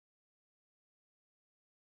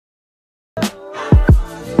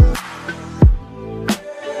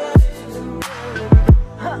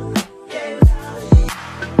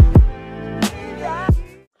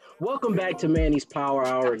back to Manny's Power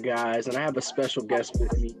Hour, guys, and I have a special guest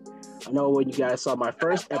with me. I know when you guys saw my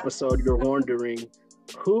first episode, you're wondering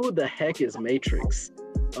who the heck is Matrix.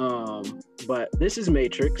 But this is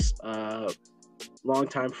Matrix,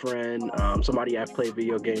 longtime friend, somebody I've played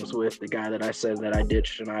video games with, the guy that I said that I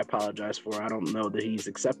ditched and I apologize for. I don't know that he's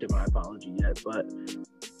accepted my apology yet, but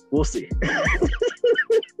we'll see.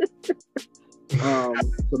 So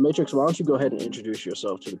Matrix, why don't you go ahead and introduce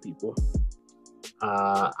yourself to the people?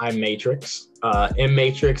 I'm Matrix,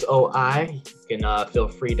 MMATRIXOI. You can feel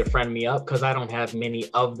free to friend me up because I don't have many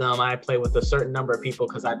of them. I play with a certain number of people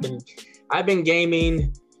because I've been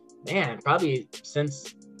gaming, man, probably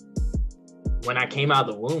since when I came out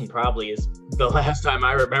of the womb. Probably is the last time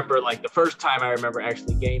I remember, like the first time I remember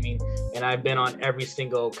actually gaming. And I've been on every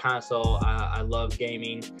single console. I love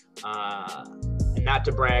gaming. And not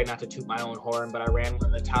to brag, not to toot my own horn, but I ran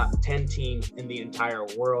one of the top 10 teams in the entire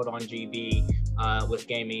world on GB with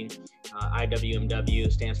gaming.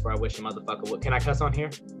 IWMW stands for I wish a motherfucker would. Can I cuss on here?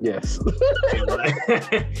 Yes.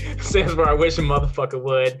 Stands for I wish a motherfucker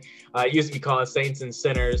would. It used to be called Saints and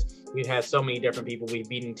Sinners. We've had so many different people. We've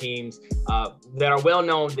beaten teams that are well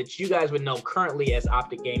known that you guys would know currently as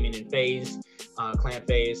Optic Gaming and FaZe, Clan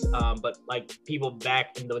FaZe, but like people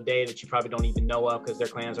back in the day that you probably don't even know of because their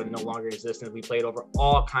clans are no longer existent. We played over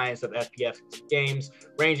all kinds of FPS games,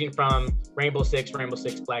 ranging from Rainbow Six,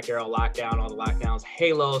 Black Arrow, Lockdown, all the lockdowns,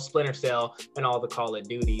 Halo, Splinter Cell, and all the Call of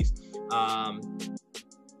Duties.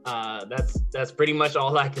 That's pretty much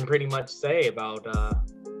all I can pretty much say about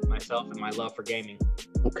myself and my love for gaming.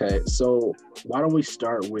 Okay, so why don't we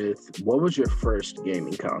start with, what was your first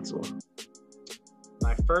gaming console?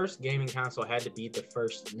 My first gaming console had to be the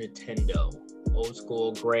first Nintendo. Old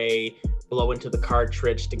school, gray, blow into the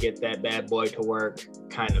cartridge to get that bad boy to work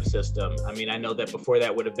kind of system. I mean, I know that before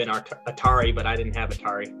that would have been Atari, but I didn't have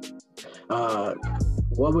Atari.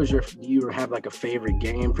 What was do you have like a favorite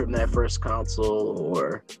game from that first console,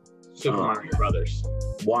 or? Super Mario Brothers.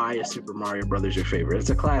 Why is Super Mario Brothers your favorite? It's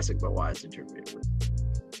a classic, but why is it your favorite?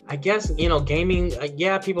 I guess, gaming,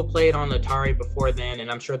 yeah, people played on Atari before then, and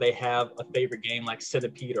I'm sure they have a favorite game like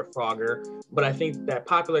Centipede or Frogger, but I think that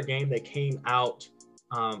popular game that came out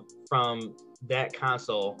from that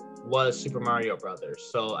console was Super Mario Brothers.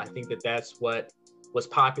 So I think that that's what was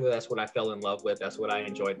popular, that's what I fell in love with, that's what I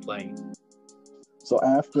enjoyed playing. So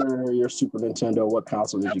after your Super Nintendo, what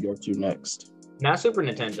console did you go to next? Not Super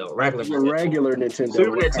Nintendo, regular Nintendo.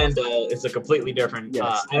 Super Nintendo is a completely different,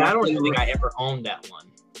 yes. And I don't even think I ever owned that one.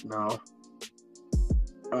 No.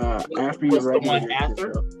 After your regular one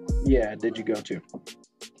after? Yeah, did you go to?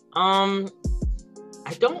 I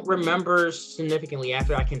don't remember significantly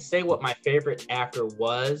after. I can say what my favorite after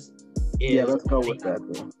was. Yeah, let's go with that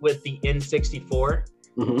then. With the N64.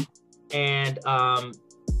 Mm-hmm. And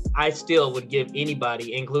I still would give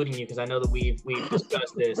anybody, including you, because I know that we've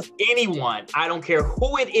discussed this, anyone, I don't care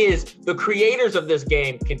who it is, the creators of this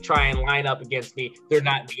game can try and line up against me. They're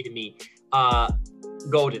not beating me.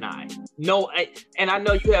 GoldenEye. No, and I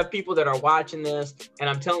know you have people that are watching this, and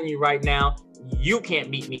I'm telling you right now, you can't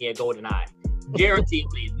beat me at GoldenEye.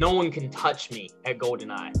 Guaranteedly, no one can touch me at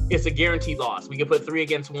GoldenEye. It's a guaranteed loss. We can put 3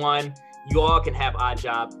 against 1. You all can have odd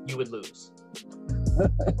job. You would lose.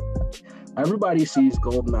 Everybody sees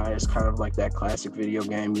GoldenEye as kind of like that classic video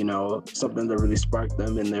game, something that really sparked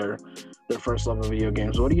them in their first love of video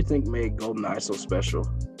games. What do you think made GoldenEye so special?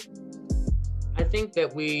 I think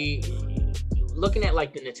that looking at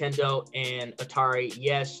like the Nintendo and Atari,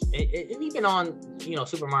 yes, and even on,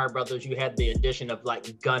 Super Mario Brothers, you had the addition of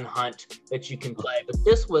like Gun Hunt that you can play, but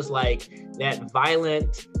this was like that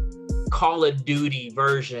violent Call of Duty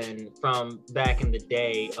version from back in the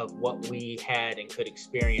day of what we had and could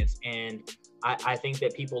experience. And I think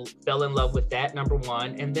that people fell in love with that, number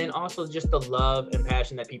one. And then also just the love and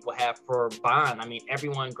passion that people have for Bond. I mean,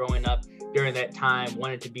 everyone growing up during that time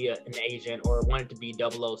wanted to be an agent or wanted to be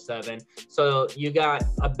 007. So you got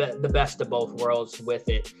the best of both worlds with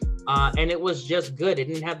it. And it was just good. It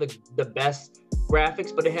didn't have the best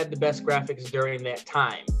graphics, but it had the best graphics during that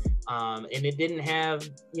time. And it didn't have,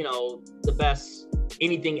 the best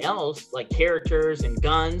anything else like characters and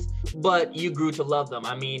guns, but you grew to love them.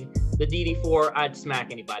 I mean, the DD4, I'd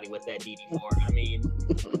smack anybody with that DD4. I mean,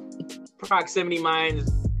 proximity mines,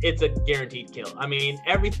 it's a guaranteed kill. I mean,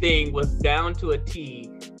 everything was down to a T,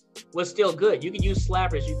 was still good. You could use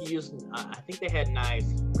slappers, you could use, I think they had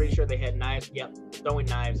knives. Pretty sure they had knives. Yep, throwing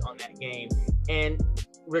knives on that game. And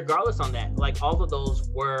regardless on that, like all of those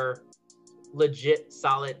were legit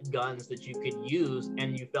solid guns that you could use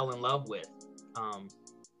and you fell in love with.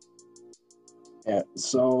 Yeah,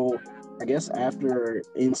 so I guess after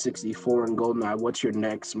N64 and GoldenEye, what's your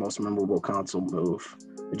next most memorable console move?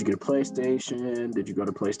 Did you get a PlayStation? Did you go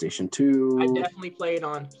to PlayStation 2? I definitely played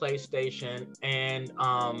on PlayStation, and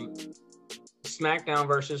SmackDown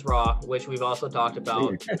versus Raw, which we've also talked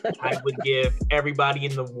about. I would give everybody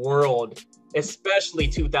in the world, especially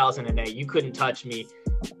 2008. You couldn't touch me.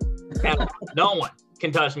 No one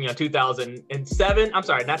can touch me on 2007. I'm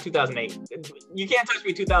sorry, not 2008. You can't touch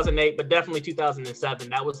me 2008, but definitely 2007.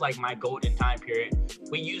 That was like my golden time period.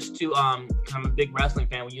 We used to, I'm a big wrestling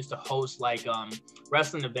fan. We used to host like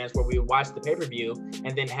wrestling events where we would watch the pay-per-view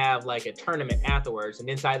and then have like a tournament afterwards. And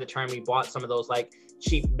inside the tournament, we bought some of those like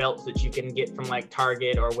cheap belts that you can get from like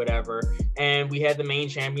Target or whatever. And we had the main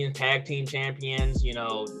champions, tag team champions, you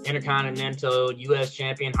know, Intercontinental, US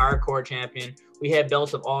champion, hardcore champion. We had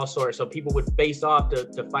belts of all sorts. So people would face off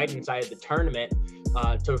to fight inside the tournament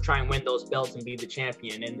to try and win those belts and be the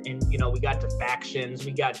champion. And you know, we got to factions,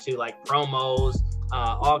 we got to like promos,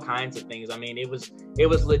 all kinds of things. I mean, it was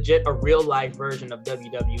legit a real life version of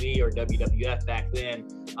WWE or WWF back then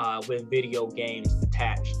with video games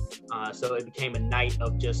attached. So it became a night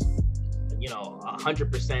of just, you know,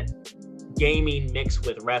 100% gaming mixed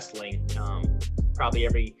with wrestling. Probably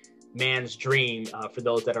every man's dream for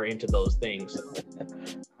those that are into those things.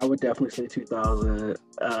 I would definitely say 2000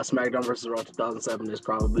 SmackDown versus Raw 2007 is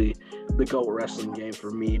probably the GOAT wrestling game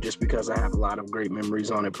for me, just because I have a lot of great memories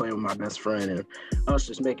on it, playing with my best friend and us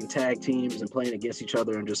just making tag teams and playing against each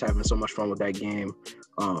other and just having so much fun with that game.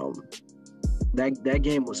 That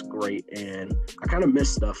game was great, and I kind of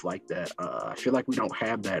miss stuff like that. I feel like we don't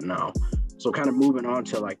have that now. So kind of moving on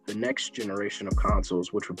to like the next generation of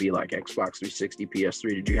consoles, which would be like Xbox 360,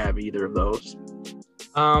 PS3. Did you have either of those?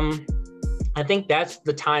 I think that's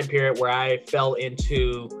the time period where I fell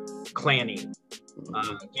into clanning,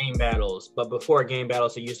 game battles. But before game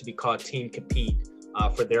battles, it used to be called Team Compete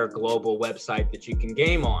for their global website that you can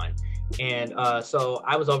game on. And so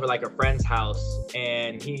I was over like a friend's house,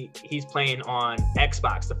 and he's playing on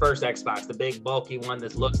Xbox, the first Xbox, the big bulky one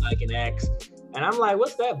that looks like an X. And I'm like,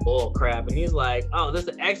 what's that bull crap? And he's like, oh, this is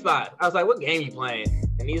an Xbox. I was like, what game you playing?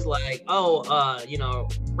 And he's like, oh, you know,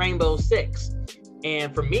 Rainbow Six.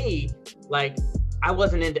 And for me, like, I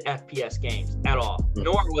wasn't into FPS games at all,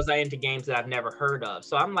 nor was I into games that I've never heard of.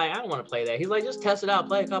 So I'm like, I don't want to play that. He's like, just test it out,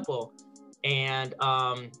 play a couple. And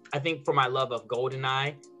I think for my love of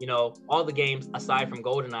GoldenEye, you know, all the games aside from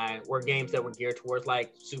GoldenEye were games that were geared towards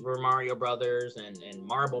like Super Mario Brothers and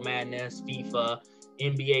Marble Madness, FIFA,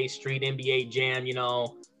 NBA Street, NBA Jam, you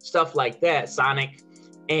know, stuff like that, Sonic.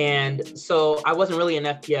 And so I wasn't really an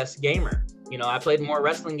FPS gamer. You know, I played more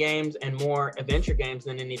wrestling games and more adventure games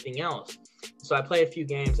than anything else. So I played a few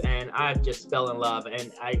games and I just fell in love.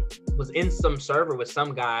 And I was in some server with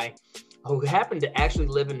some guy who happened to actually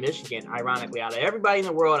live in Michigan, ironically. Out of everybody in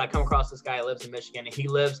the world, I come across this guy who lives in Michigan, and he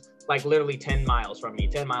lives like literally 10 miles from me,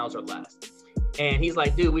 10 miles or less. And he's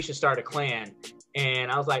like, dude, we should start a clan.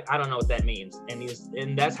 And I was like, I don't know what that means.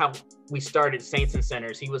 And that's how we started Saints and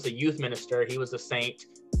Sinners. He was a youth minister. He was a saint,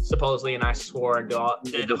 supposedly, and I swore and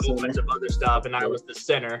did a whole bunch of other stuff, and I was the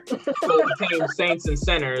sinner. So it became Saints and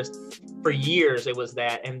Sinners. For years, it was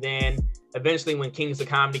that. And then eventually when Kings of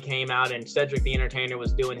Comedy came out and Cedric the Entertainer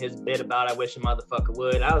was doing his bit about I wish a motherfucker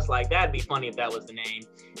would, I was like, that'd be funny if that was the name.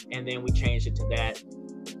 And then we changed it to that.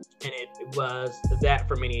 And it was that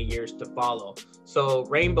for many years to follow. So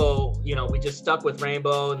Rainbow, you know, we just stuck with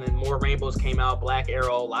Rainbow, and then more Rainbows came out, Black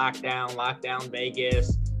Arrow, Lockdown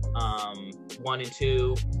Vegas, 1 and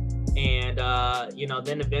 2. And, you know,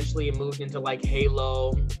 then eventually it moved into like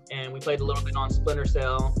Halo, and we played a little bit on Splinter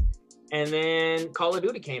Cell. And then Call of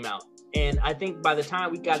Duty came out. And I think by the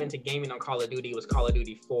time we got into gaming on Call of Duty, it was Call of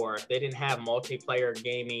Duty 4. They didn't have multiplayer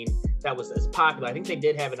gaming that was as popular. I think they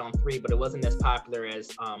did have it on 3, but it wasn't as popular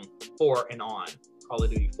as 4 and on, Call of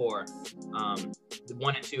Duty 4. The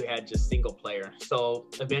 1 and 2 had just single player. So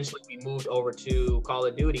eventually we moved over to Call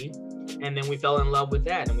of Duty, and then we fell in love with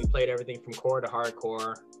that. And we played everything from core to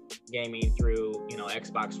hardcore gaming through, you know,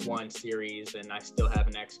 Xbox One series, and I still have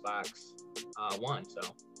an Xbox One, so.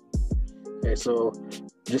 Okay, so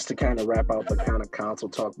just to kind of wrap out the kind of console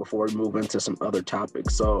talk before we move into some other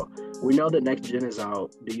topics. So we know that next gen is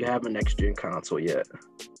out. Do you have a next gen console yet?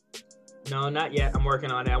 No, not yet. I'm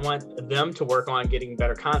working on it. I want them to work on getting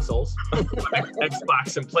better consoles,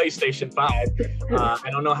 Xbox and PlayStation 5. I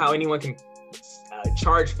don't know how anyone can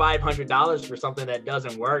charge $500 for something that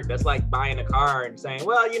doesn't work. That's like buying a car and saying,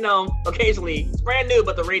 well, you know, occasionally it's brand new,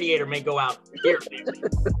 but the radiator may go out here.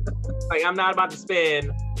 Like, I'm not about to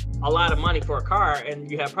spend a lot of money for a car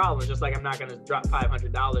and you have problems, just like I'm not going to drop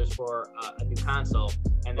 $500 for a new console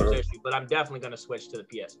and there's issues, but I'm definitely going to switch to the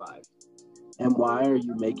PS5. And why are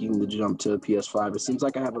you making the jump to PS5? It seems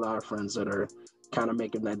like I have a lot of friends that are kind of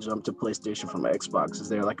making that jump to PlayStation from Xbox? Is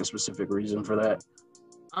there like a specific reason for that?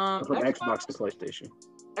 From Xbox to PlayStation.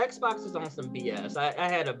 Xbox is on some BS. I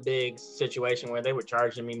had a big situation where they were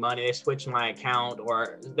charging me money. They switched my account,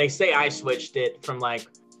 or they say I switched it from like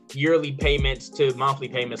yearly payments to monthly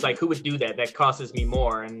payments. Like, who would do that? That costs me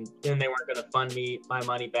more. And then they weren't going to fund me my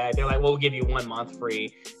money back. They're like, well, we'll give you 1 month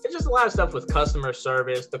free. It's just a lot of stuff with customer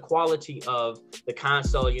service, the quality of the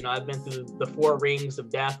console. You know, I've been through the 4 rings of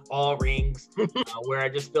death, all rings, where I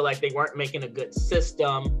just feel like they weren't making a good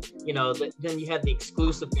system. You know, then you had the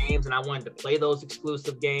exclusive games, and I wanted to play those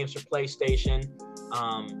exclusive games for PlayStation.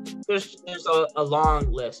 There's a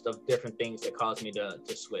long list of different things that caused me to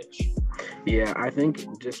switch. Yeah, I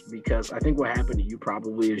think just because I think what happened to you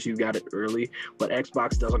probably is you got it early, but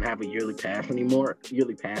Xbox doesn't have a yearly pass anymore.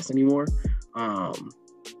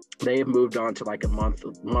 They've moved on to like a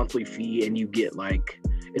monthly fee, and you get like,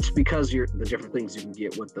 it's because the different things you can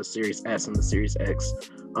get with the Series S and the Series X.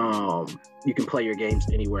 You can play your games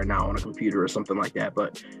anywhere now on a computer or something like that,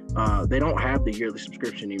 but they don't have the yearly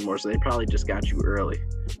subscription anymore, so they probably just got you early.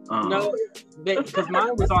 No, because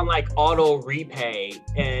mine was on like auto repay,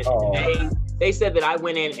 and they said that I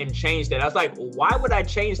went in and changed it. I was like, why would I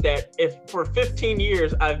change that if for 15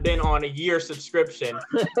 years I've been on a year subscription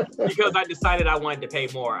because I decided I wanted to pay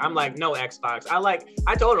more? I'm like, no, Xbox.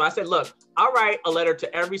 I told them, I said, look, I'll write a letter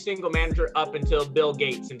to every single manager up until Bill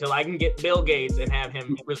Gates, until I can get Bill Gates and have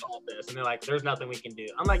him resolve this. And they're like, there's nothing we can do.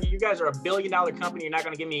 I'm like, you guys are a $1 billion company. You're not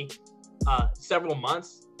going to give me several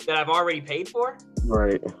months that I've already paid for?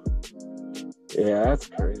 Right. Yeah, that's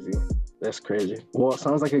crazy. That's crazy. Well, it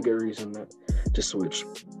sounds like a good reason to switch.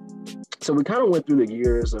 So we kind of went through the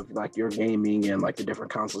years of like your gaming and like the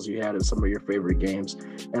different consoles you had and some of your favorite games.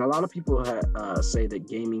 And a lot of people say that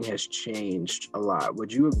gaming has changed a lot.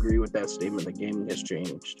 Would you agree with that statement, that gaming has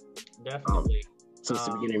changed? Definitely. Since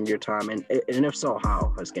the beginning of your time. And if so,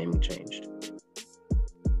 how has gaming changed?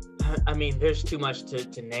 I mean, there's too much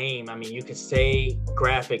to name. I mean, you could say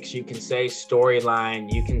graphics, you can say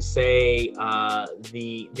storyline, you can say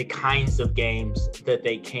the kinds of games that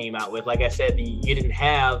they came out with. Like I said, you didn't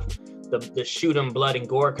have the shoot 'em, blood and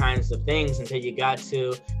gore kinds of things until you got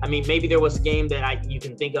to, I mean, maybe there was a game that you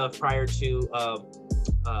can think of prior to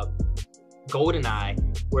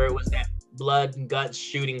GoldenEye, where it was that blood and guts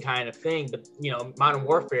shooting kind of thing. But, you know, Modern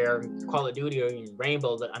Warfare, Call of Duty, and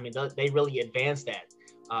Rainbow, I mean, they really advanced that.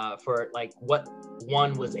 For like what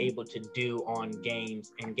one was able to do on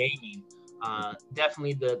games and gaming.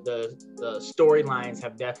 Definitely the storylines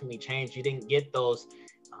have definitely changed. You didn't get those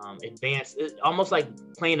advanced, almost like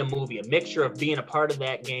playing a movie, a mixture of being a part of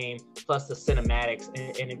that game plus the cinematics,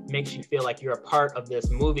 and it makes you feel like you're a part of this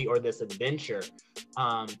movie or this adventure.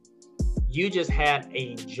 You just had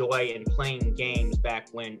a joy in playing games back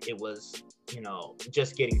when it was, you know,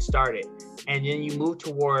 just getting started. And then you move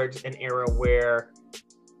towards an era where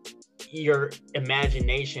your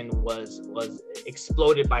imagination was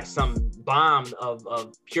exploded by some bomb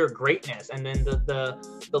of pure greatness. And then the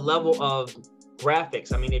level of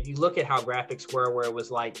graphics, I mean, if you look at how graphics were, where it was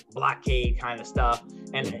like blockade kind of stuff,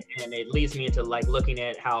 and it leads me into like looking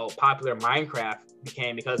at how popular Minecraft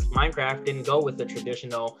became, because Minecraft didn't go with the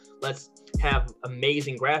traditional, let's have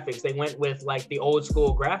amazing graphics. They went with like the old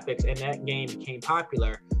school graphics, and that game became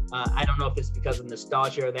popular. I don't know if it's because of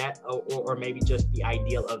nostalgia or that, or maybe just the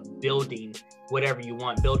ideal of building whatever you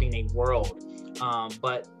want, building a world.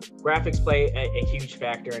 But graphics play a huge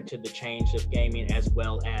factor into the change of gaming, as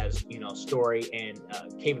well as, you know, story and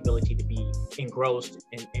capability to be engrossed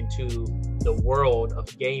into the world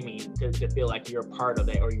of gaming, to feel like you're a part of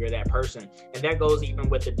it or you're that person. And that goes even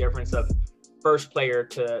with the difference of first player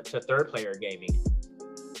to third player gaming.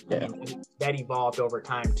 Yeah. That evolved over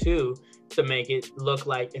time too, to make it look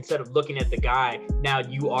like, instead of looking at the guy, now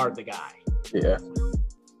you are the guy. Yeah.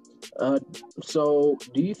 So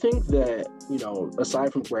do you think that, you know,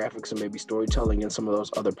 aside from graphics and maybe storytelling and some of those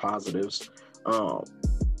other positives,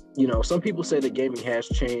 you know, some people say that gaming has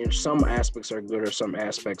changed. Some aspects are good or some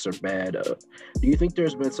aspects are bad. Do you think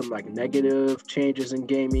there's been some like negative changes in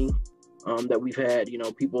gaming that we've had? You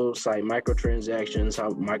know, people cite microtransactions, how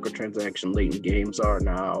microtransaction laden games are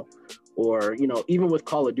now, or, you know, even with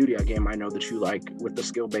Call of Duty, a game I know that you like, with the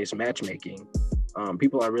skill-based matchmaking.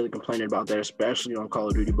 People are really complaining about that, especially on Call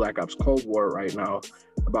of Duty Black Ops Cold War right now,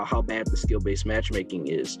 about how bad the skill-based matchmaking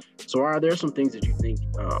is. So are there some things that you think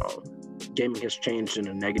gaming has changed in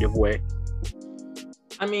a negative way?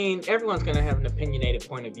 I mean, everyone's going to have an opinionated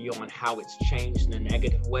point of view on how it's changed in a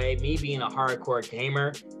negative way. Me being a hardcore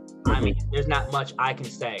gamer, I mean, there's not much I can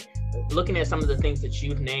say. Looking at some of the things that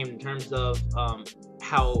you've named in terms of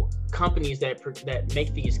how companies that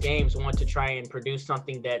make these games want to try and produce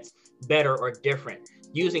something that's better or different.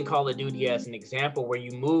 Using Call of Duty as an example, where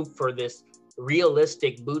you move for this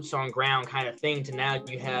realistic boots on ground kind of thing to now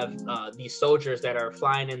you have these soldiers that are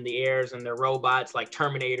flying in the airs and they're robots like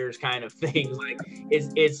Terminators kind of things. Like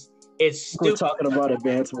it's stupid. We're talking about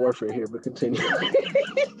advanced warfare here, but continue.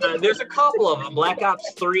 There's a couple of them, Black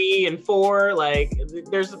Ops 3 and 4. Like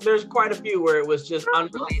there's quite a few where it was just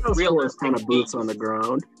unreal. It's kind of boots on the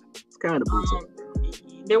ground. It's kind of boots on the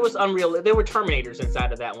ground. There was unreal. There were Terminators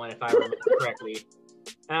inside of that one, if I remember correctly.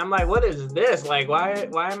 And I'm like, what is this? Like, why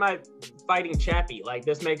am I fighting Chappie? Like,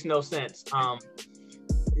 this makes no sense.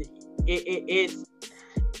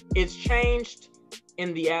 It's changed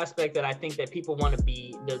in the aspect that I think that people want to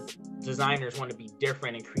be, the designers want to be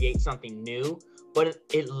different and create something new, but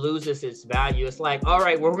it loses its value. It's like, all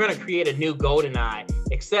right, well, we're going to create a new GoldenEye,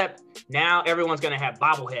 except now everyone's going to have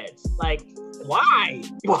bobbleheads. Like, why?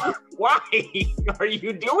 Why are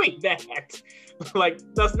you doing that? Like,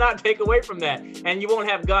 does not take away from that. And you won't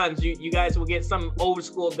have guns. You guys will get some old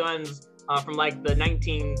school guns from like the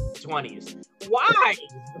 1920s. Why?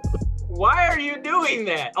 Why are you doing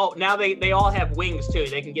that? Oh, now they all have wings too.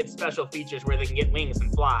 They can get special features where they can get wings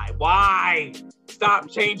and fly. Why? Stop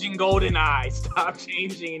changing GoldenEye. Stop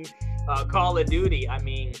changing Call of Duty. I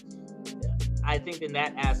mean, I think in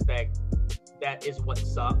that aspect, that is what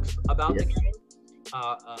sucks about the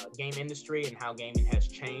game industry and how gaming has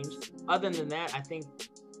changed. Other than that,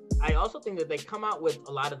 I also think that they come out with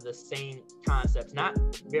a lot of the same concepts. Not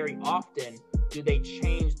very often do they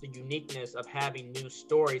change the uniqueness of having new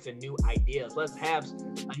stories and new ideas. Let's have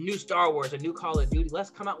a new Star Wars, a new Call of Duty.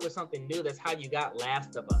 Let's come out with something new. That's how you got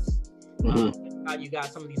Last of Us. That's how you got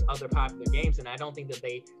some of these other popular games. And I don't think that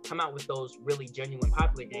they come out with those really genuine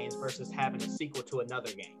popular games versus having a sequel to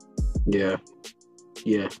another game.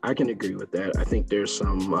 Yeah, I can agree with that. I think there's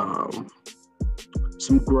some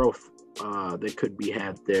growth that could be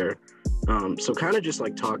had there. So kind of just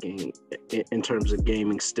like talking in terms of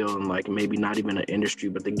gaming still, and like maybe not even an industry,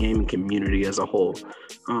 but the gaming community as a whole.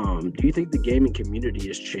 Do you think the gaming community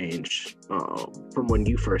has changed from when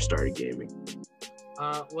you first started gaming?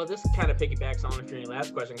 Well, this kind of piggybacks on your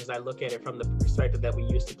last question, because I look at it from the perspective that we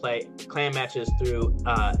used to play clan matches through,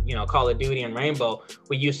 Call of Duty and Rainbow.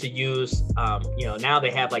 We used to use, now they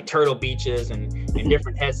have like Turtle Beaches and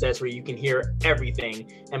different headsets where you can hear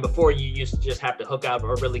everything. And before, you used to just have to hook up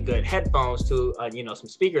a really good headphones to, some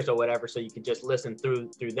speakers or whatever, so you could just listen through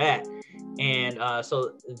that. And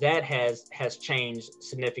so that has changed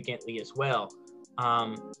significantly as well.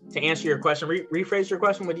 To answer your question, rephrase your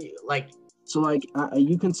question. Would you like? So, like,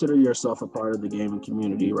 you consider yourself a part of the gaming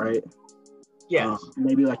community, right? Yeah.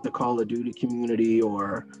 Maybe like the Call of Duty community,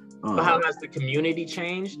 or... But how has the community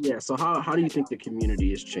changed? Yeah, so how do you think the community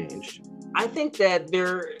has changed? I think that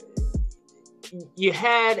you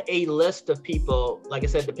had a list of people, like I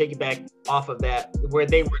said, to piggyback off of that, where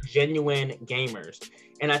they were genuine gamers.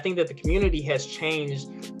 And I think that the community has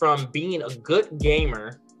changed from being a good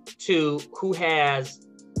gamer to who has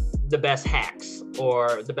the best hacks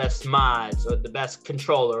or the best mods or the best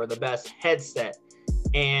controller or the best headset.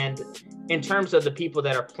 And in terms of the people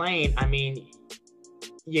that are playing, I mean,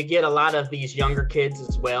 you get a lot of these younger kids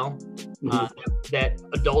as well, that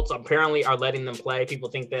adults apparently are letting them play. People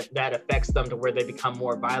think that affects them to where they become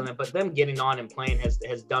more violent, but them getting on and playing has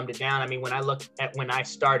dumbed it down. I mean, when I look at when I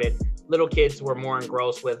started, little kids were more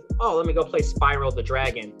engrossed with, let me go play Spyro the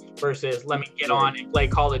Dragon, versus let me get on and play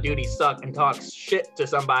Call of Duty suck and talk shit to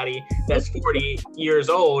somebody that's 40 years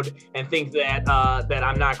old and think that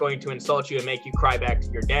I'm not going to insult you and make you cry back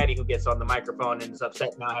to your daddy, who gets on the microphone and is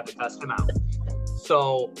upset now I have to cuss him out.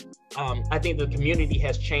 So I think the community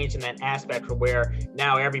has changed in that aspect, for where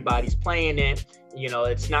now everybody's playing it.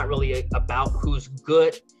 It's not really about who's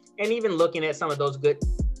good. And even looking at some of those good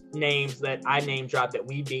names that I name dropped that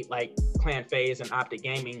we beat, like Clan Phase and Optic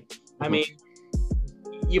Gaming. I mean,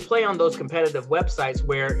 you play on those competitive websites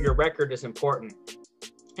where your record is important.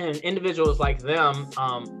 And individuals like them,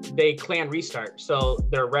 they clan restart. So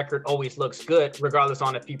their record always looks good, regardless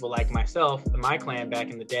on if people like myself and my clan back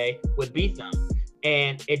in the day would beat them.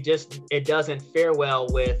 And it doesn't fare well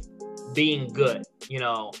with being good.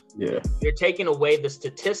 You're taking away the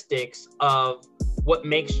statistics of what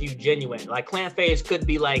makes you genuine. Like Clan Phase could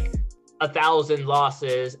be like 1,000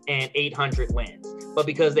 losses and 800 wins, but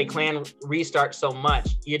because they clan restart so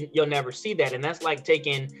much, you'll never see that. And that's like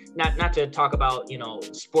taking, not to talk about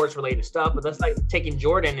sports related stuff, but that's like taking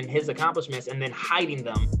Jordan and his accomplishments and then hiding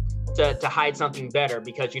them to hide something better,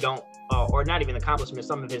 because you don't, or not even accomplishments,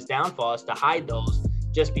 some of his downfalls, to hide those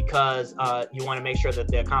just because you want to make sure that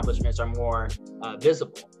the accomplishments are more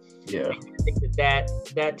visible. Yeah. I think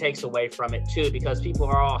that takes away from it too, because people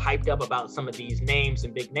are all hyped up about some of these names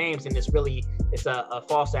and big names, and it's a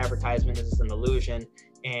false advertisement. This is an illusion,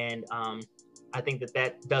 and I think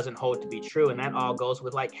that doesn't hold to be true, and that all goes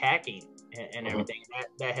with like hacking and everything.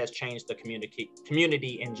 That has changed the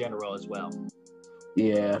community in general as well.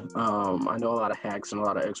 Yeah, I know a lot of hacks and a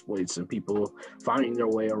lot of exploits and people finding their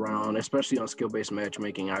way around, especially on skill-based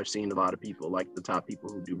matchmaking. I've seen a lot of people, like the top people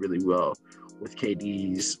who do really well with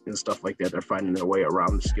KDs and stuff like that. They're finding their way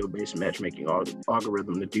around the skill-based matchmaking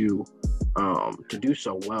algorithm to do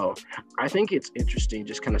so well. I think it's interesting,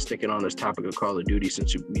 just kind of sticking on this topic of Call of Duty,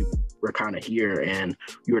 since we were kind of here and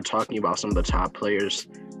you were talking about some of the top players.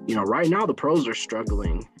 You know, right now the pros are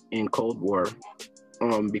struggling in Cold War.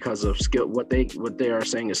 Because of what they are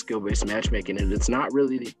saying is skill-based matchmaking, and it's not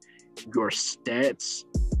really your stats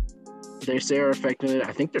they say are affecting it.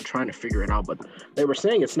 I think they're trying to figure it out, but they were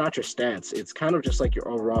saying it's not your stats. It's kind of just like your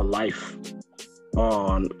overall life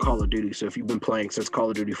on Call of Duty. So if you've been playing since Call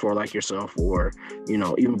of Duty 4 like yourself, or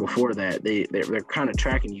even before that, they're kind of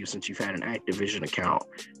tracking you since you've had an Activision account,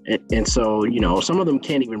 and so some of them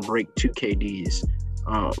can't even break 2 KDs.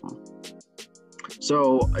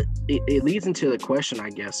 So it leads into the question,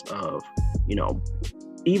 I guess, of,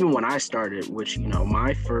 even when I started, which,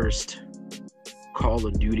 my first Call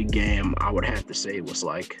of Duty game, I would have to say was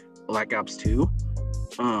like Black Ops 2.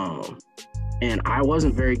 And I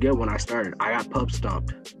wasn't very good when I started. I got pub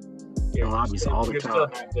stumped in lobbies all the time. You're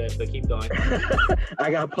still not good, but keep going.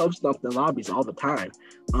 I got pub stumped in lobbies all the time.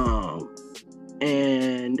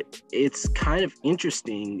 And it's kind of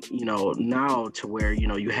interesting, now to where,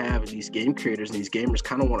 you have these game creators and these gamers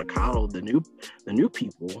kind of want to coddle the new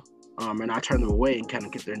people, and not turn them away and kind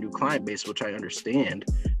of get their new client base, which I understand.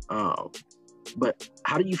 But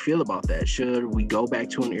how do you feel about that? Should we go back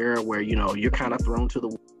to an era where, you're kind of thrown to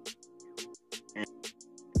the and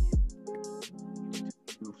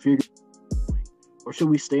figure, or should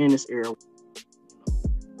we stay in this era?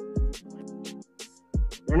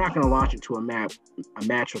 They're not going to launch into a match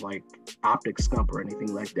with like Optic Scump or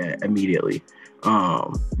anything like that immediately.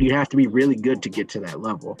 You'd have to be really good to get to that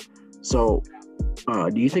level. So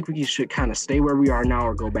do you think we should kind of stay where we are now,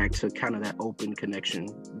 or go back to kind of that open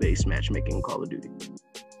connection-based matchmaking in Call of Duty?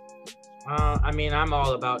 I mean, I'm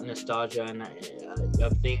all about nostalgia and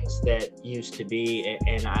of things that used to be,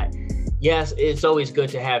 yes, it's always good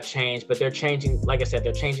to have change, but they're changing, like I said,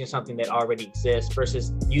 they're changing something that already exists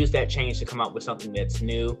versus use that change to come up with something that's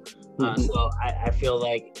new. So I feel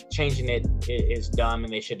like changing it is dumb,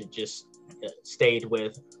 and they should have just stayed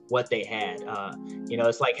with what they had.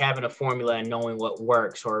 It's like having a formula and knowing what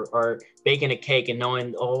works, or baking a cake and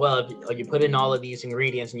knowing, if you put in all of these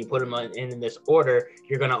ingredients and you put them in this order,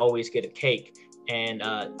 you're going to always get a cake. And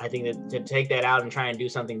I think that to take that out and try and do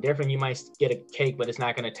something different, you might get a cake, but it's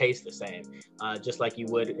not going to taste the same, just like you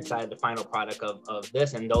would inside the final product of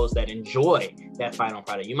this. And those that enjoy that final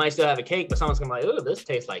product, you might still have a cake, but someone's going to be like, oh, this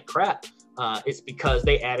tastes like crap. It's because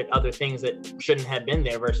they added other things that shouldn't have been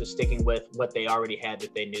there versus sticking with what they already had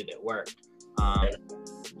that they knew that worked.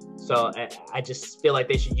 So I just feel like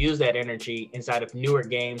they should use that energy inside of newer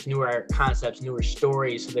games, newer concepts, newer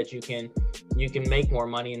stories, so that you can make more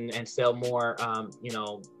money and sell more,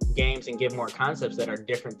 games, and give more concepts that are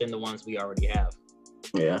different than the ones we already have.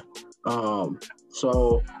 Yeah.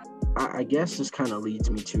 So I guess this kind of leads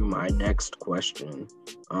me to my next question,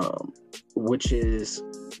 which is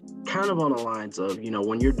kind of on the lines of,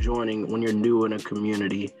 when you're new in a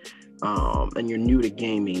community, and you're new to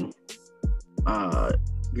gaming,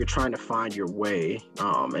 you're trying to find your way,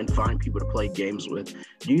 and find people to play games with.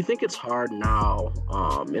 Do you think it's hard now,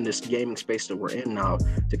 in this gaming space that we're in now,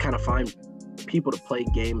 to kind of find people to play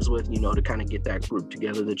games with, to kind of get that group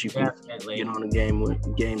together that you can get on a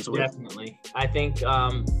games with? Definitely. I think,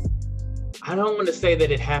 I don't want to say that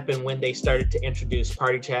it happened when they started to introduce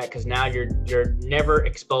party chat, because now you're never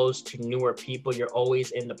exposed to newer people. You're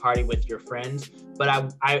always in the party with your friends. But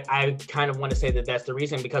I kind of want to say that that's the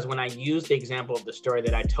reason, because when I used the example of the story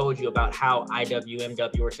that I told you about how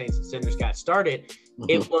IWMW, or Saints and Sinners, got started,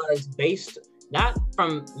 it was based not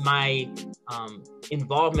from my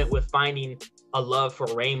involvement with finding a love for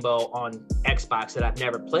Rainbow on Xbox that I've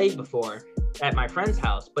never played before at my friend's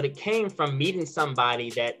house, but it came from meeting somebody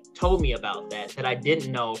that told me about that I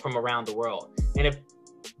didn't know from around the world. And if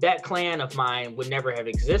that clan of mine would never have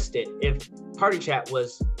existed if Party Chat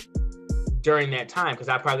was during that time, because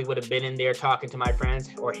I probably would have been in there talking to my friends,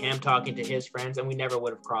 or him talking to his friends, and we never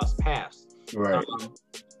would have crossed paths. Right.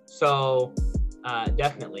 So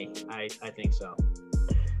definitely, I think so.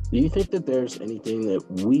 Do you think that there's anything that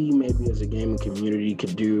we maybe as a gaming community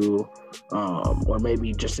could do, or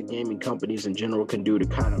maybe just the gaming companies in general can do to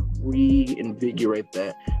kind of reinvigorate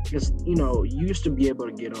that? Because, you know, you used to be able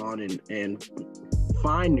to get on and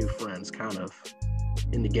find new friends kind of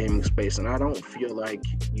in the gaming space. And I don't feel like,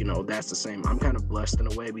 you know, that's the same. I'm kind of blessed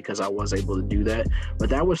in a way because I was able to do that. But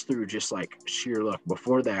that was through just like sheer luck.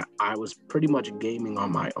 Before that, I was pretty much gaming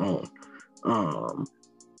on my own.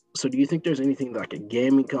 So do you think there's anything like a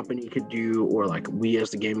gaming company could do, or like we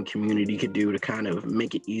as the gaming community could do to kind of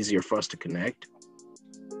make it easier for us to connect?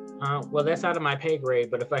 Well, that's out of my pay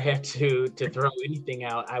grade, but if I had to throw anything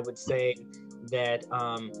out, I would say that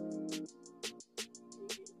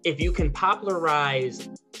if you can popularize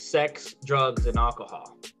sex, drugs, and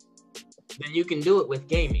alcohol, then you can do it with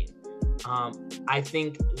gaming. I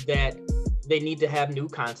think that they need to have new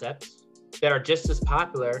concepts that are just as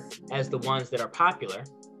popular as the ones that are popular.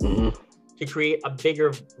 Mm-hmm. To create a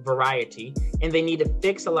bigger variety, and they need to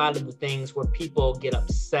fix a lot of the things where people get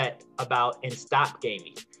upset about and stop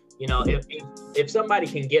gaming. You know, if somebody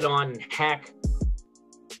can get on and hack,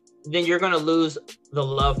 then you're going to lose the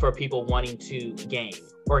love for people wanting to game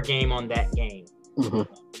or game on that game.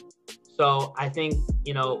 Mm-hmm. So I think,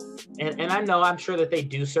 you know, and I know, I'm sure that they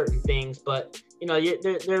do certain things, but you know,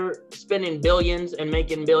 they're spending billions and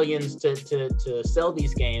making billions to sell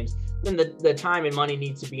these games. Then the time and money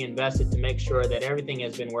needs to be invested to make sure that everything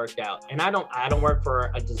has been worked out. And I don't work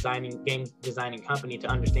for a game designing company to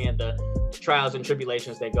understand the trials and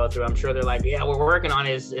tribulations they go through. I'm sure they're like, yeah, we're working on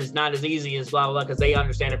it. It's not as easy as blah, blah, blah, because they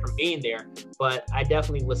understand it from being there. But I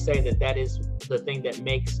definitely would say that is the thing that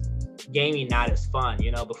makes gaming not as fun. You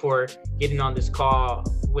know, before getting on this call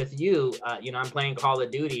with you, you know, I'm playing Call of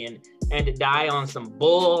Duty and to die on some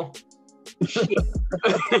bull shit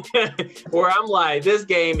where I'm like, this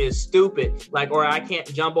game is stupid, like, or I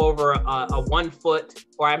can't jump over a 1 foot,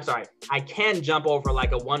 or I'm sorry, I can jump over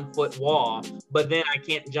like a 1 foot wall, but then I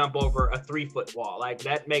can't jump over a 3 foot wall. Like,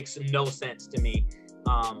 that makes no sense to me.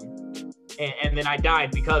 And then I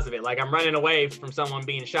died because of it. Like, I'm running away from someone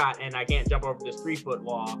being shot and I can't jump over this 3 foot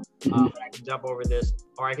wall, but I can jump over this,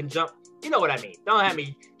 or I can jump, you know what I mean? Don't have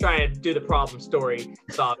me trying to do the problem story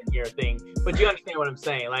solving here thing, but you understand what I'm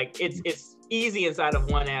saying. Like, it's easy inside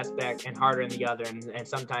of one aspect and harder in the other, and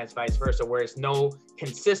sometimes vice versa, where it's no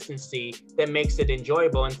consistency that makes it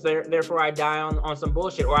enjoyable. And therefore I die on some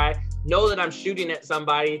bullshit, or I know that I'm shooting at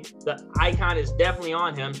somebody, the icon is definitely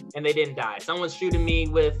on him, and they didn't die. Someone's shooting me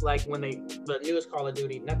with, like, when the newest Call of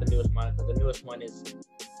Duty, not the newest one, but the newest one is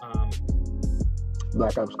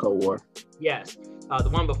Black Ops Cold War. Yes. The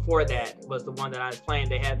one before that was the one that I was playing.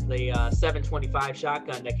 They had the 725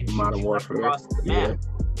 shotgun that can shoot across the map. Yeah.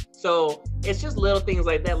 So it's just little things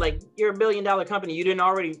like that. Like, you're $1 billion company. You didn't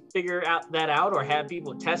already figure that out or have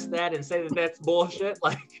people test that and say that that's bullshit.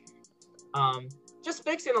 Like, just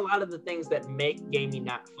fixing a lot of the things that make gaming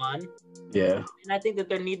not fun. Yeah. And I think that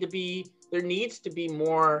there needs to be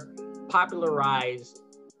more popularized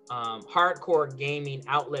hardcore gaming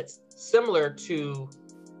outlets similar to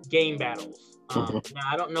game battles. Now,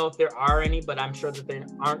 I don't know if there are any, but I'm sure that they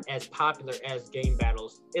aren't as popular as game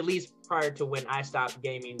battles, at least prior to when I stopped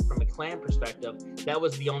gaming from a clan perspective. That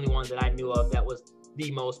was the only one that I knew of that was the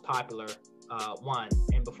most popular one.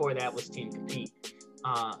 And before that was Team Compete.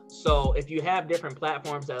 So if you have different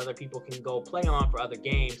platforms that other people can go play on for other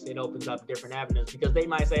games, it opens up different avenues, because they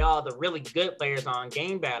might say, oh, the really good players are on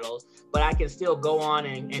game battles, but I can still go on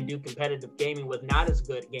and do competitive gaming with not as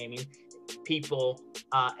good gaming people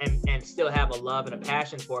and still have a love and a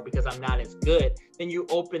passion for it because I'm not as good. Then you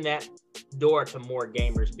open that door to more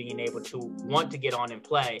gamers being able to want to get on and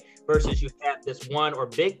play, versus you have this one or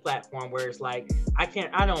big platform where it's like, I'm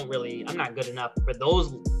not good enough for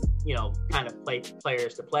those, you know, kind of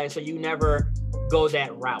players to play. So you never go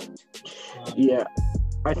that route. Yeah.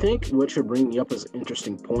 I think what you're bringing up is an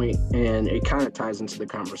interesting point, and it kind of ties into the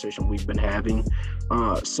conversation we've been having.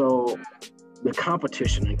 So the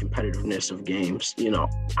competition and competitiveness of games, you know,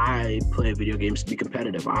 I play video games to be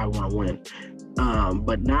competitive. I want to win.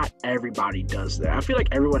 But not everybody does that. I feel like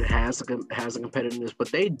everyone has a competitiveness,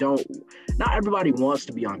 but not everybody wants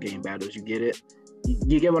to be on game battles. You get it?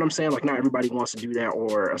 You get what I'm saying? Like, not everybody wants to do that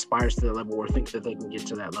or aspires to that level or think that they can get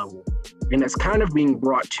to that level. And that's kind of being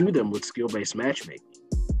brought to them with skill-based matchmaking.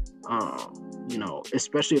 You know,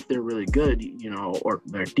 especially if they're really good, you know, or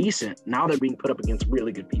they're decent. Now they're being put up against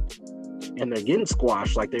really good people, and they're getting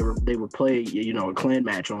squashed like they would play, you know, a clan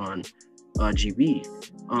match on GB.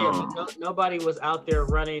 Nobody was out there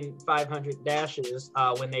running 500 dashes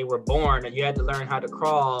when they were born, and you had to learn how to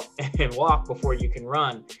crawl and walk before you can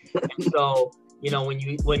run. And so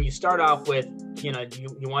when you start off with, you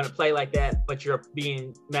want to play like that, but you're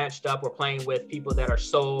being matched up or playing with people that are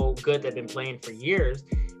so good that have been playing for years,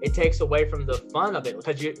 it takes away from the fun of it,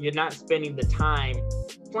 because you're not spending the time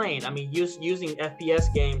playing. I mean, using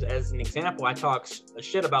FPS games as an example, I talk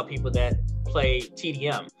shit about people that play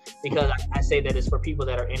TDM, because I say that it's for people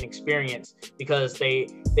that are inexperienced, because they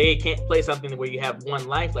can't play something where you have one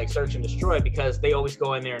life like Search and Destroy, because they always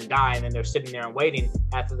go in there and die, and then they're sitting there and waiting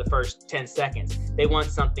after the first 10 seconds. They want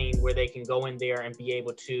something where they can go in there and be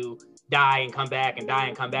able to die and come back and die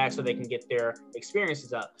and come back, so they can get their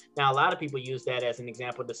experiences up. Now, a lot of people use that as an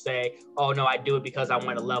example to say, oh no, I do it because I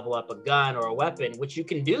want to level up a gun or a weapon, which you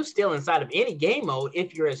can do still inside of any game mode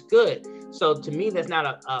if you're as good. So to me, that's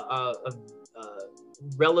not a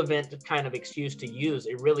relevant kind of excuse to use.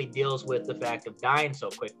 It really deals with the fact of dying so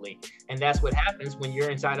quickly. And that's what happens when you're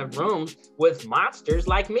inside of rooms with monsters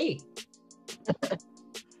like me.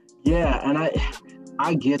 Yeah, and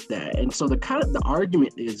I get that. And so the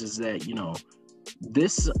argument is that,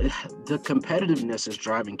 the competitiveness is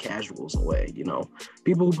driving casuals away.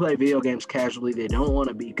 People who play video games casually, they don't want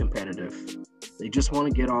to be competitive. They just want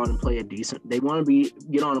to get on and play a decent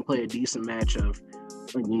match of,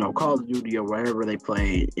 Call of Duty or wherever they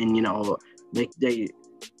play. And, they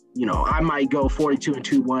I might go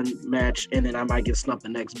 42-2 match, and then I might get snubbed the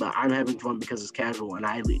next, but I'm having fun because it's casual, and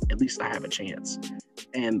at least I have a chance.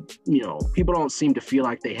 And, people don't seem to feel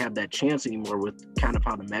like they have that chance anymore with kind of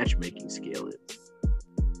how the matchmaking scale is.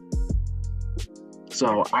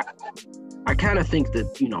 So I kind of think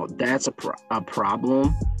that, that's a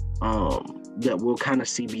problem that we'll kind of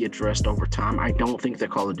see be addressed over time. I don't think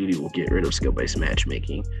that Call of Duty will get rid of skill-based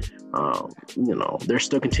matchmaking. They're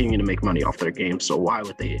still continuing to make money off their games, so why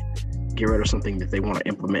would they get rid of something that they want to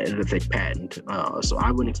implement and that they patent? So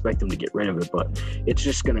I wouldn't expect them to get rid of it, but it's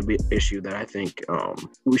just going to be an issue that I think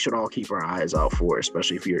we should all keep our eyes out for,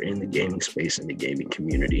 especially if you're in the gaming space and the gaming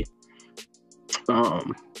community.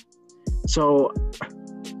 So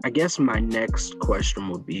I guess my next question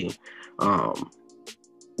would be,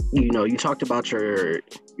 you talked about your,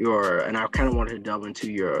 and I kind of wanted to delve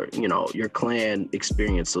into your clan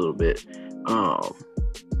experience a little bit.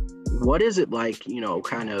 What is it like,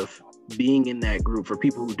 kind of being in that group for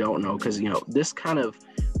people who don't know? Because, this kind of,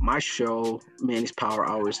 my show, Manny's Power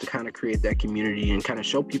Hour, is to kind of create that community and kind of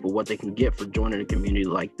show people what they can get for joining a community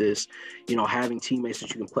like this, having teammates that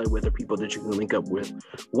you can play with or people that you can link up with.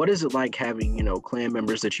 What is it like having, clan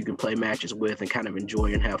members that you can play matches with and kind of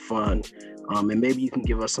enjoy and have fun? And maybe you can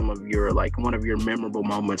give us some of your, one of your memorable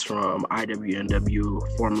moments from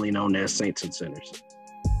IWNW, formerly known as Saints and Sinners.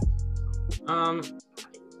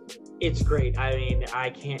 It's great. I mean, I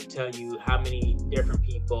can't tell you how many different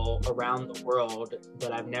people around the world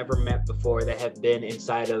that I've never met before that have been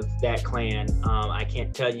inside of that clan. I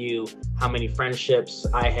can't tell you how many friendships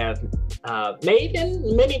I have made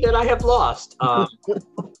and many that I have lost.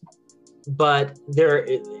 But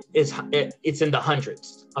it's in the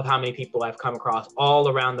hundreds of how many people I've come across all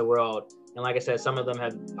around the world. And like I said, some of them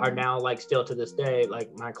are now still to this day,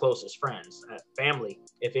 my closest friends, family,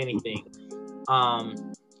 if anything.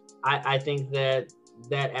 I think that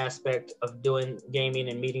aspect of doing gaming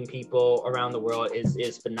and meeting people around the world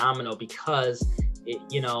is phenomenal, because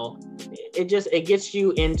it gets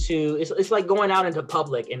you into, it's like going out into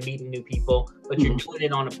public and meeting new people, but you're doing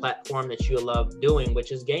it on a platform that you love doing,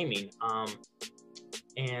 which is gaming.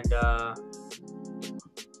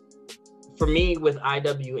 For me with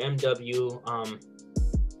IWMW,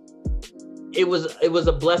 it was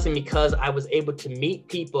a blessing, because I was able to meet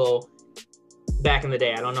people back in the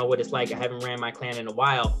day. I don't know what it's like. I haven't ran my clan in a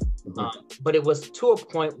while, but it was to a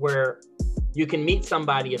point where you can meet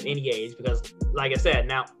somebody of any age, because like I said,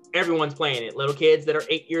 now everyone's playing it. Little kids that are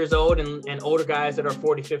 8 years old and older guys that are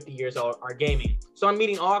 40, 50 years old are gaming. So I'm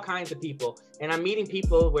meeting all kinds of people, and I'm meeting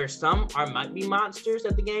people where some might be monsters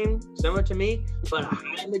at the game, similar to me, but a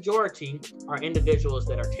high majority are individuals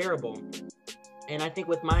that are terrible. And I think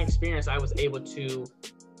with my experience, I was able to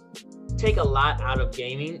take a lot out of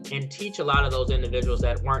gaming and teach a lot of those individuals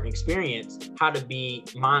that weren't experienced how to be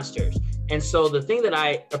monsters. And so the thing that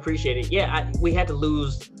I appreciated, we had to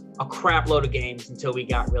lose a crap load of games until we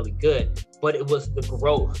got really good, but it was the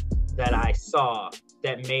growth that I saw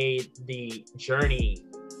that made the journey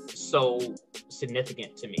so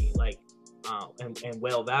significant to me, and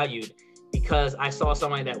well valued, because I saw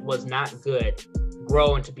somebody that was not good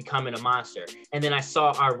grow into becoming a monster. And then I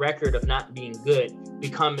saw our record of not being good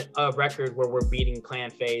become a record where we're beating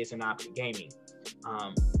Clan Phase and Optic Gaming.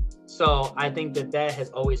 So I think that has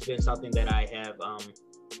always been something that I have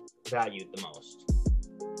valued the most.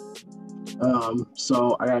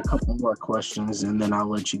 So I got a couple more questions and then I'll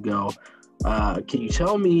let you go. Can you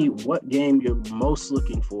tell me what game you're most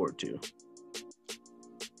looking forward to?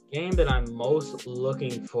 Game that I'm most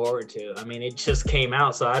looking forward to. I mean, it just came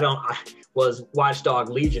out, so I was Watchdog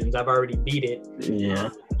Legions. I've already beat it. Yeah.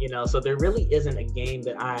 So there really isn't a game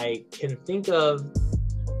that I can think of.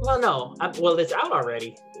 Well, no. It's out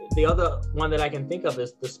already. The other one that I can think of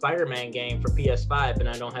is the Spider-Man game for PS5, and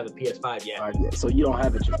I don't have a PS5 yet. So you don't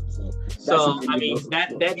have it yet. So I mean,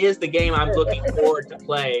 that is the game I'm looking forward to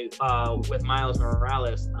play with Miles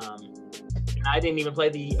Morales. And I didn't even play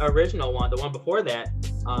the original one, the one before that,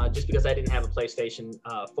 just because I didn't have a PlayStation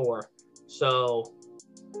 4. So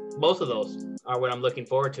both of those are what I'm looking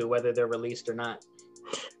forward to, whether they're released or not.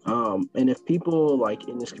 And if people like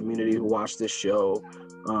in this community who watch this show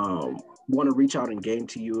want to reach out and game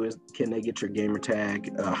to you, can they get your gamer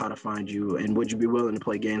tag, how to find you, and would you be willing to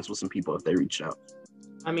play games with some people if they reach out?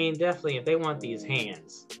 I mean, definitely, if they want these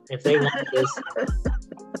hands, if they want this,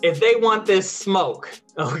 if they want this smoke,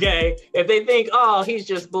 okay? If they think, oh, he's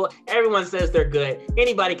just everyone says they're good.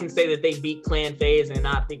 Anybody can say that they beat Clan Phase and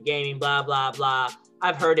Optic Gaming, blah, blah, blah.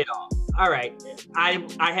 I've heard it all. All right. I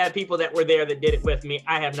have people that were there that did it with me.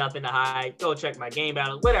 I have nothing to hide. Go check my game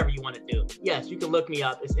battles, whatever you want to do. Yes, you can look me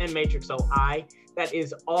up. It's MMATRIXOI. That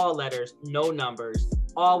is all letters, no numbers,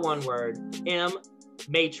 all one word. M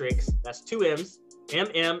Matrix. That's 2 M's.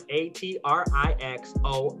 MMATRIXOI.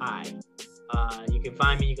 You can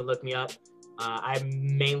find me. You can look me up. I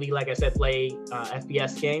mainly, like I said, play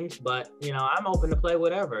FPS games, but I'm open to play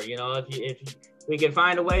whatever. If we can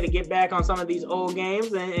find a way to get back on some of these old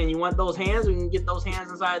games, and you want those hands, we can get those hands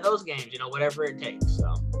inside those games. Whatever it takes.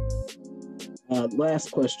 So.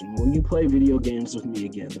 Last question: will you play video games with me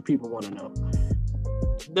again? The people want to know.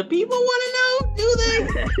 The people want to know? Do they?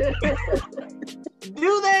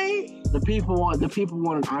 Do they? The people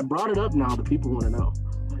want. I brought it up now. The people want to know.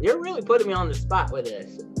 You're really putting me on the spot with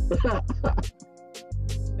this.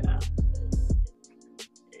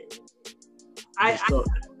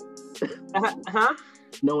 Huh?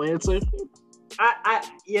 No answer.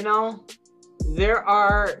 There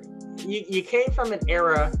are. You came from an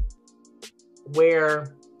era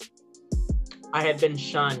where I had been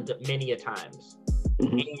shunned many a times,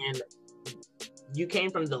 and you came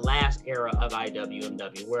from the last era of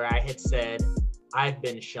IWMW where I had said I've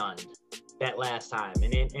been shunned that last time,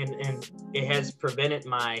 and it has prevented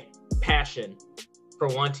my passion for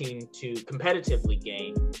wanting to competitively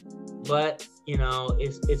game. But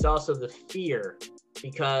it's also the fear,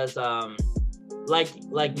 because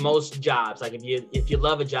like most jobs, like if you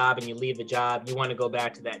love a job and you leave the job, you want to go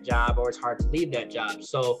back to that job, or it's hard to leave that job.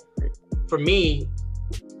 So for me,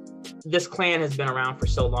 this clan has been around for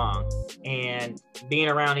so long, and being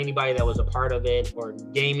around anybody that was a part of it, or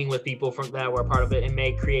gaming with people that were a part of it, it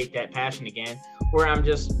may create that passion again, where I'm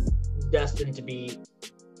just destined to be,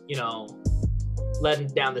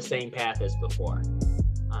 led down the same path as before.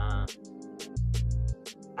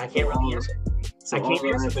 I can't really answer. I can't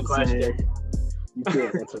answer the question. You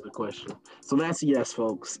can't answer the question. So that's a yes,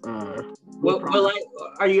 folks.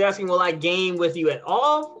 Are you asking, will I game with you at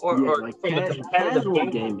all? Or like casual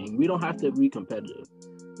gaming. We don't have to be competitive.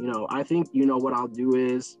 I think, what I'll do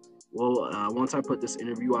is, once I put this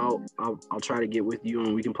interview out, I'll try to get with you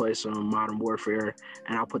and we can play some Modern Warfare,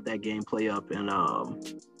 and I'll put that gameplay up, and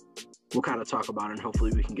we'll kind of talk about it, and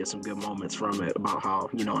hopefully we can get some good moments from it about how,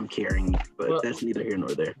 I'm carrying you, but that's neither here nor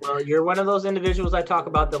there. Well, you're one of those individuals I talk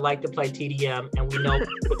about that like to play TDM, and we know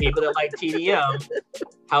the people that like TDM,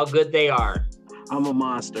 how good they are. I'm a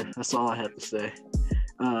monster. That's all I have to say.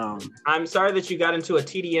 I'm sorry that you got into a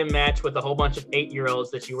TDM match with a whole bunch of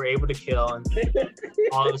 8-year-olds that you were able to kill, and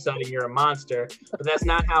all of a sudden you're a monster, but that's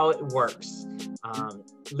not how it works.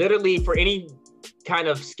 Literally, for any kind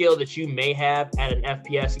of skill that you may have at an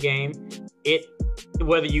FPS game,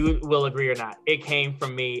 whether you will agree or not, it came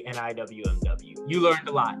from me and IWMW. You learned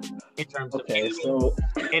a lot in terms of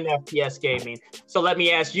in FPS gaming. So let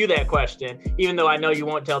me ask you that question, even though I know you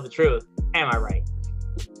won't tell the truth. Am I right?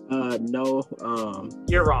 No.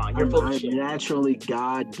 You're wrong. You're full of shit. I'm naturally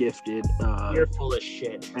God gifted. You're full of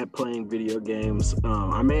shit at playing video games.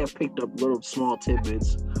 I may have picked up little small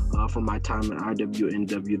tidbits from my time at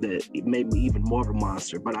IWNW that it made me even more of a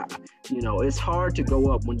monster. But it's hard to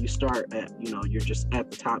go up when you start at, you're just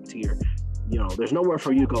at the top tier. There's nowhere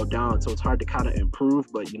for you to go down, so it's hard to kind of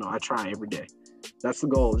improve. But I try every day. That's the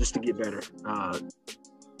goal, just to get better.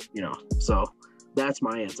 So that's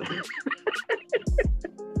my answer.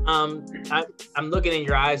 I'm looking in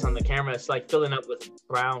your eyes on the camera. It's like filling up with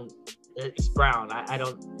brown. It's brown. I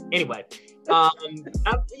don't. Anyway,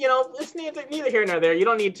 it's neither here nor there. You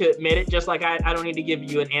don't need to admit it. Just like I don't need to give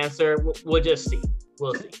you an answer. We'll just see.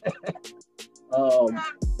 We'll see.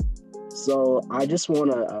 So I just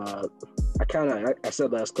want to, I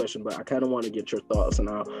said last question, but I kind of want to get your thoughts, and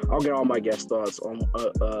I'll get all my guest thoughts on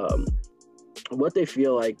what they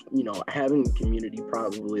feel like, having a community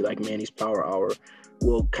probably like Manny's Power Hour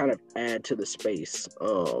will kind of add to the space.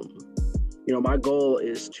 My goal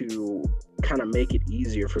is to kind of make it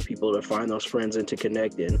easier for people to find those friends and to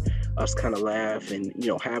connect and us kind of laugh and,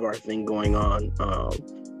 have our thing going on.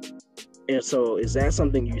 And so is that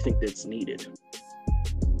something you think that's needed?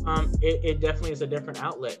 It definitely is a different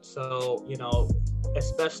outlet. So,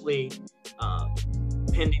 especially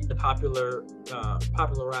pending the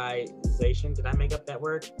popularization. Did I make up that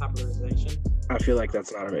word? Popularization? I feel like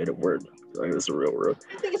that's not a made up word. I feel like it's a real word.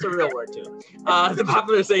 I think it's a real word too. The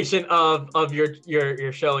popularization of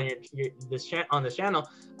your show and on this channel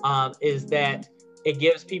is that it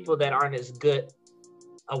gives people that aren't as good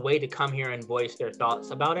a way to come here and voice their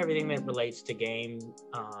thoughts about everything that relates to gaming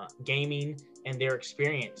and their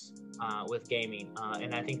experience with gaming.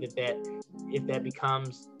 And I think that if that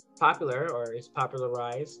becomes popular or is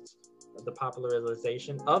popularized, the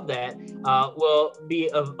popularization of that will be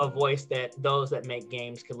a voice that those that make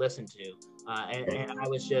games can listen to. And I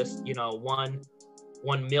was just,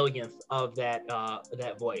 1/1,000,000th of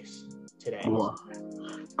that voice today. Well,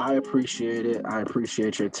 I appreciate it. I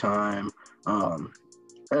appreciate your time.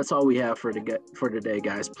 That's all we have for today,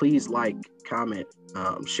 guys. Please like, comment,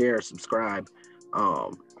 share, subscribe.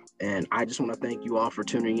 And I just want to thank you all for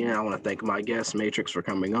tuning in. I want to thank my guest, Matrix, for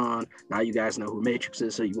coming on. Now you guys know who Matrix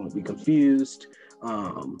is, so you won't be confused.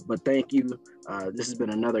 But thank you. This has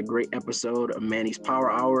been another great episode of Manny's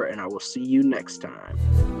Power Hour, and I will see you next time.